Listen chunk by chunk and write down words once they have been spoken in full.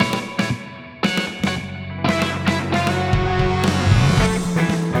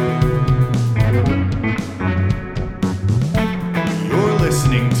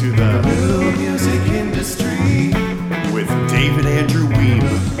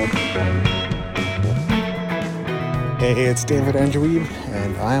Hey, it's David Andrew,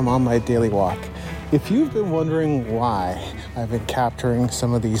 and I am on my daily walk. If you've been wondering why I've been capturing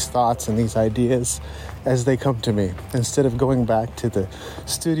some of these thoughts and these ideas as they come to me, instead of going back to the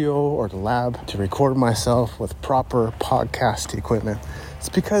studio or the lab to record myself with proper podcast equipment, it's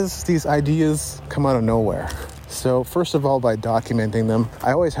because these ideas come out of nowhere. So first of all, by documenting them,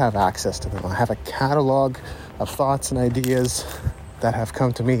 I always have access to them. I have a catalog of thoughts and ideas that have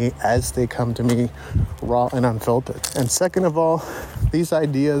come to me as they come to me, raw and unfiltered. And second of all, these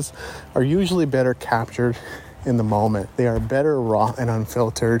ideas are usually better captured in the moment. They are better raw and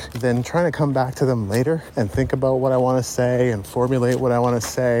unfiltered than trying to come back to them later and think about what I want to say and formulate what I want to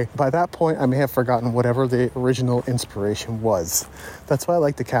say. By that point, I may have forgotten whatever the original inspiration was. That's why I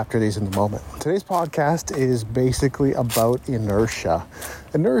like to capture these in the moment. Today's podcast is basically about inertia.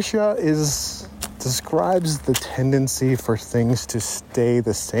 Inertia describes the tendency for things to stay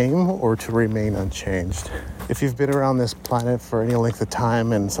the same or to remain unchanged. If you've been around this planet for any length of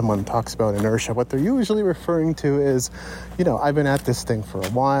time and someone talks about inertia, what they're usually referring to is, I've been at this thing for a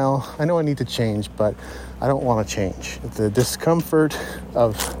while. I know I need to change, but I don't want to change. The discomfort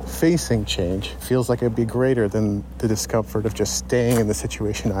of facing change feels like it'd be greater than the discomfort of just staying in the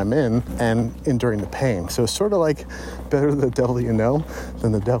situation I'm in and enduring the pain. So it's sort of like better the devil you know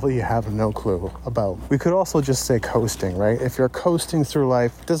than the devil you have no clue about. We could also just say coasting, right? If you're coasting through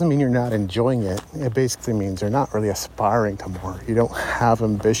life, it doesn't mean you're not enjoying it. It basically means you're not really aspiring to more. You don't have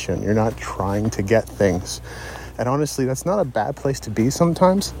ambition. You're not trying to get things. And honestly, that's not a bad place to be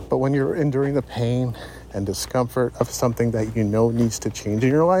sometimes. But when you're enduring the pain and discomfort of something that you know needs to change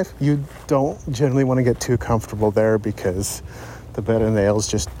in your life, you don't generally want to get too comfortable there because the bed of nails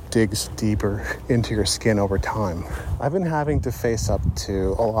just digs deeper into your skin over time. I've been having to face up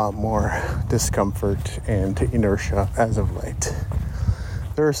to a lot more discomfort and inertia as of late.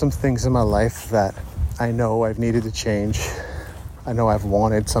 There are some things in my life that I know I've needed to change. I know I've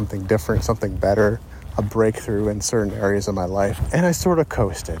wanted something different, something better, a breakthrough in certain areas of my life, and I sort of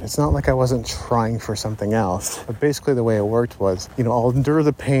coasted. It's not like I wasn't trying for something else, but basically the way it worked was, I'll endure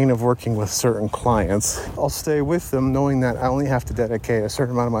the pain of working with certain clients. I'll stay with them knowing that I only have to dedicate a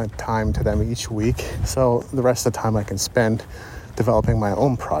certain amount of my time to them each week, so the rest of the time I can spend developing my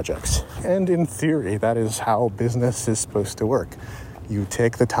own projects. And in theory, that is how business is supposed to work. You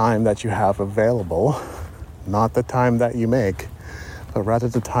take the time that you have available, not the time that you make, but rather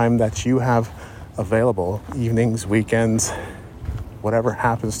the time that you have available, evenings, weekends, whatever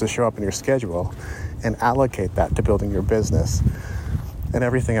happens to show up in your schedule, and allocate that to building your business. And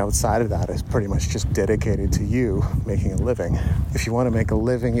everything outside of that is pretty much just dedicated to you making a living. If you want to make a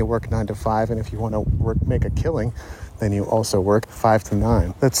living, you work 9 to 5, and if you want to make a killing, then you also work 5 to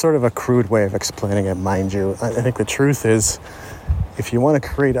 9. That's sort of a crude way of explaining it, mind you. I think the truth is, if you want to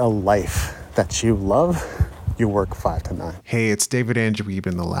create a life that you love, you work 5 to 9. Hey, it's David Andrew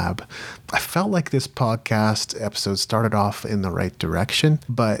in the lab. I felt like this podcast episode started off in the right direction,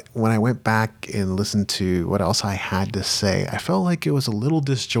 but when I went back and listened to what else I had to say, I felt like it was a little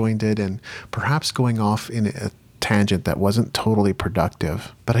disjointed and perhaps going off in a tangent that wasn't totally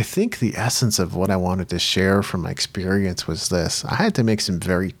productive. But I think the essence of what I wanted to share from my experience was this. I had to make some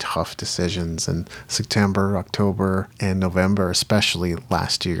very tough decisions in September, October, and November, especially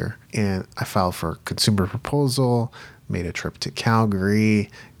last year. And I filed for a consumer proposal, made a trip to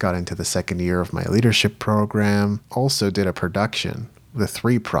Calgary, got into the second year of my leadership program, also did a production, the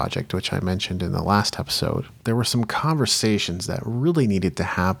 3 project, which I mentioned in the last episode. There were some conversations that really needed to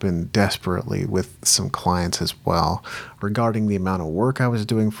happen desperately with some clients as well regarding the amount of work I was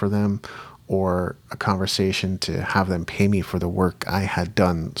doing for them, or a conversation to have them pay me for the work I had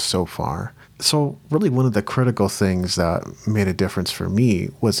done so far. So really one of the critical things that made a difference for me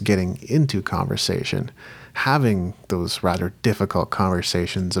was getting into conversation, having those rather difficult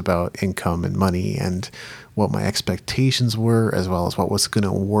conversations about income and money and what my expectations were, as well as what was going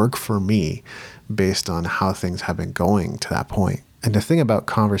to work for me based on how things have been going to that point. And the thing about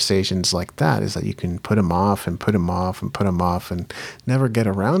conversations like that is that you can put them off and put them off and put them off and never get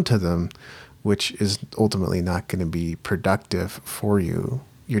around to them, which is ultimately not going to be productive for you.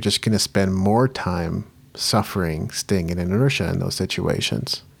 You're just going to spend more time suffering, staying in inertia in those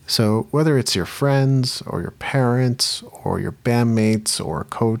situations. So whether it's your friends or your parents or your bandmates or a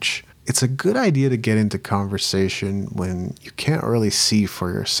coach, it's a good idea to get into conversation when you can't really see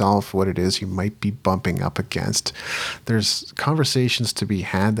for yourself what it is you might be bumping up against. There's conversations to be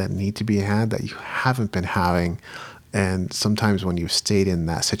had that need to be had that you haven't been having. And sometimes when you've stayed in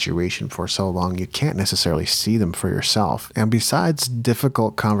that situation for so long, you can't necessarily see them for yourself. And besides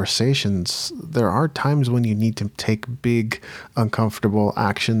difficult conversations, there are times when you need to take big, uncomfortable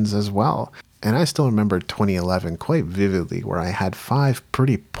actions as well. And I still remember 2011 quite vividly, where I had 5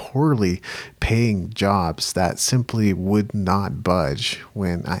 pretty poorly paying jobs that simply would not budge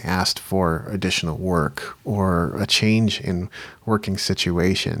when I asked for additional work or a change in working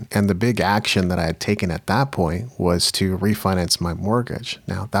situation. And the big action that I had taken at that point was to refinance my mortgage.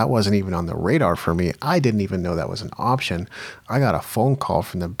 Now, that wasn't even on the radar for me. I didn't even know that was an option. I got a phone call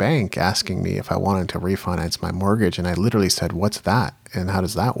from the bank asking me if I wanted to refinance my mortgage. And I literally said, "What's that? And how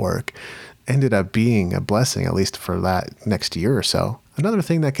does that work?" Ended up being a blessing, at least for that next year or so. Another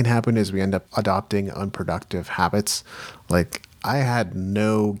thing that can happen is we end up adopting unproductive habits. Like, I had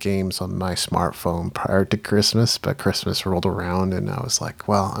no games on my smartphone prior to Christmas, but Christmas rolled around and I was like,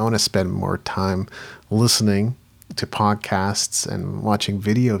 well, I want to spend more time listening to podcasts and watching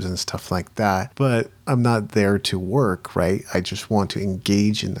videos and stuff like that. But I'm not there to work, right? I just want to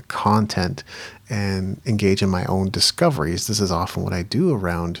engage in the content and engage in my own discoveries. This is often what I do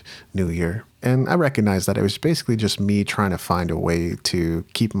around New Year. And I recognize that it was basically just me trying to find a way to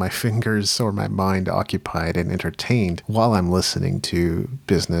keep my fingers or my mind occupied and entertained while I'm listening to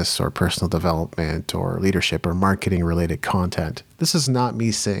business or personal development or leadership or marketing related content. This is not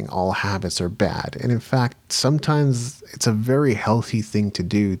me saying all habits are bad. And in fact, sometimes it's a very healthy thing to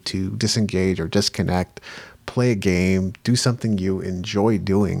do to disengage or disconnect, play a game, do something you enjoy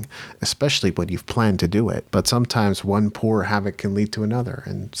doing, especially when you've planned to do it. But sometimes one poor habit can lead to another,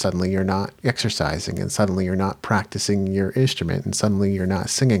 and suddenly you're not exercising, and suddenly you're not practicing your instrument, and suddenly you're not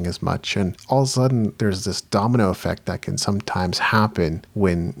singing as much. And all of a sudden, there's this domino effect that can sometimes happen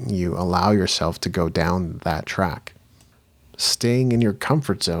when you allow yourself to go down that track. Staying in your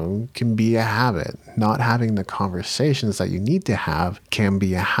comfort zone can be a habit. Not having the conversations that you need to have can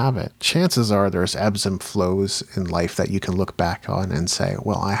be a habit. Chances are there's ebbs and flows in life that you can look back on and say,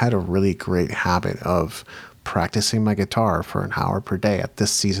 well, I had a really great habit of practicing my guitar for an hour per day at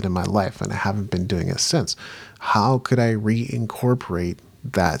this season in my life, and I haven't been doing it since. How could I reincorporate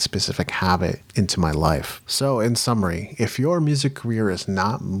that specific habit into my life? So in summary, if your music career is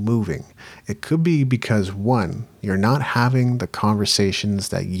not moving, it could be because, one, you're not having the conversations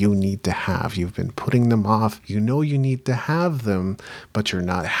that you need to have. You've been putting them off. You know you need to have them, but you're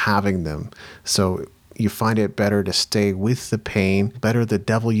not having them. So you find it better to stay with the pain, better the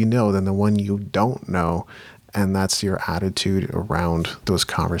devil you know than the one you don't know. And that's your attitude around those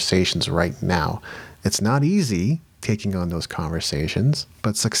conversations right now. It's not easy taking on those conversations,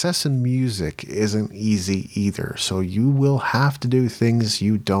 but success in music isn't easy either. So you will have to do things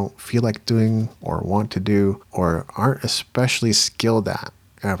you don't feel like doing or want to do or aren't especially skilled at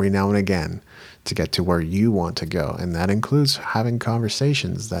every now and again to get to where you want to go. And that includes having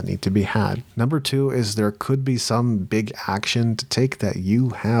conversations that need to be had. Number 2 is there could be some big action to take that you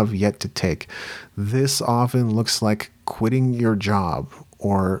have yet to take. This often looks like quitting your job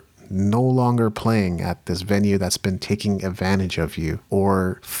or no longer playing at this venue that's been taking advantage of you,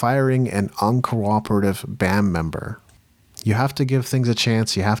 or firing an uncooperative band member. You have to give things a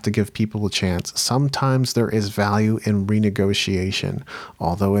chance. You have to give people a chance. Sometimes there is value in renegotiation,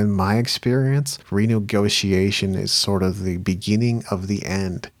 although in my experience, renegotiation is sort of the beginning of the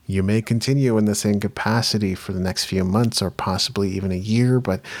end. You may continue in the same capacity for the next few months or possibly even a year,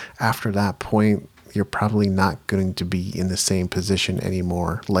 but after that point, you're probably not going to be in the same position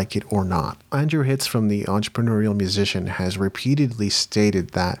anymore, like it or not. Andrew Hitz from The Entrepreneurial Musician has repeatedly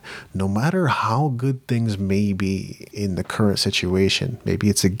stated that no matter how good things may be in the current situation, maybe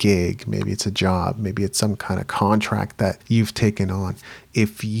it's a gig, maybe it's a job, maybe it's some kind of contract that you've taken on,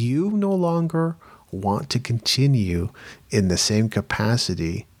 if you no longer want to continue in the same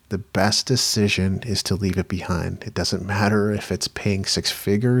capacity, the best decision is to leave it behind. It doesn't matter if it's paying 6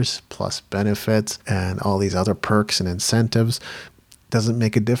 figures plus benefits and all these other perks and incentives. It doesn't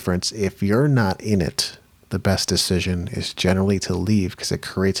make a difference. If you're not in it, the best decision is generally to leave because it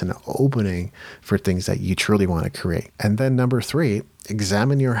creates an opening for things that you truly want to create. And then number 3,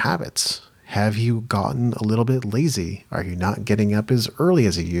 examine your habits. Have you gotten a little bit lazy? Are you not getting up as early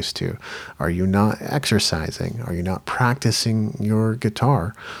as you used to? Are you not exercising? Are you not practicing your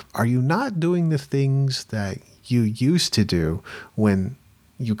guitar? Are you not doing the things that you used to do when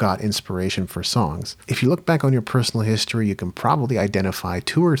you got inspiration for songs? If you look back on your personal history, you can probably identify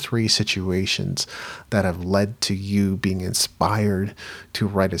 2 or 3 situations that have led to you being inspired to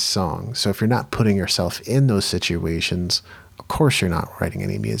write a song. So if you're not putting yourself in those situations, of course you're not writing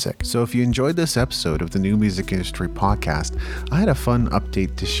any music. So if you enjoyed this episode of the New Music Industry Podcast, I had a fun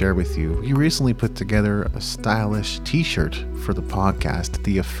update to share with you. We recently put together a stylish t-shirt for the podcast,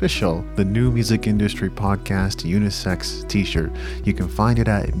 the official The New Music Industry Podcast unisex t-shirt. You can find it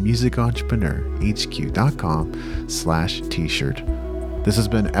at musicentrepreneurhq.com/t-shirt. This has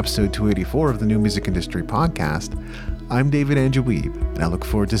been episode 284 of the New Music Industry Podcast. I'm David Angeweeb, and I look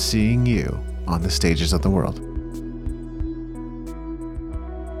forward to seeing you on the stages of the world.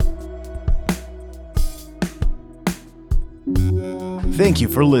 Thank you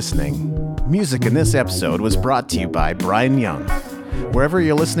for listening. Music in this episode was brought to you by Brian Young. Wherever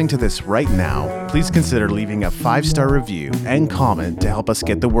you're listening to this right now, please consider leaving a 5-star review and comment to help us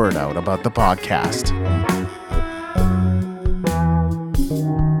get the word out about the podcast.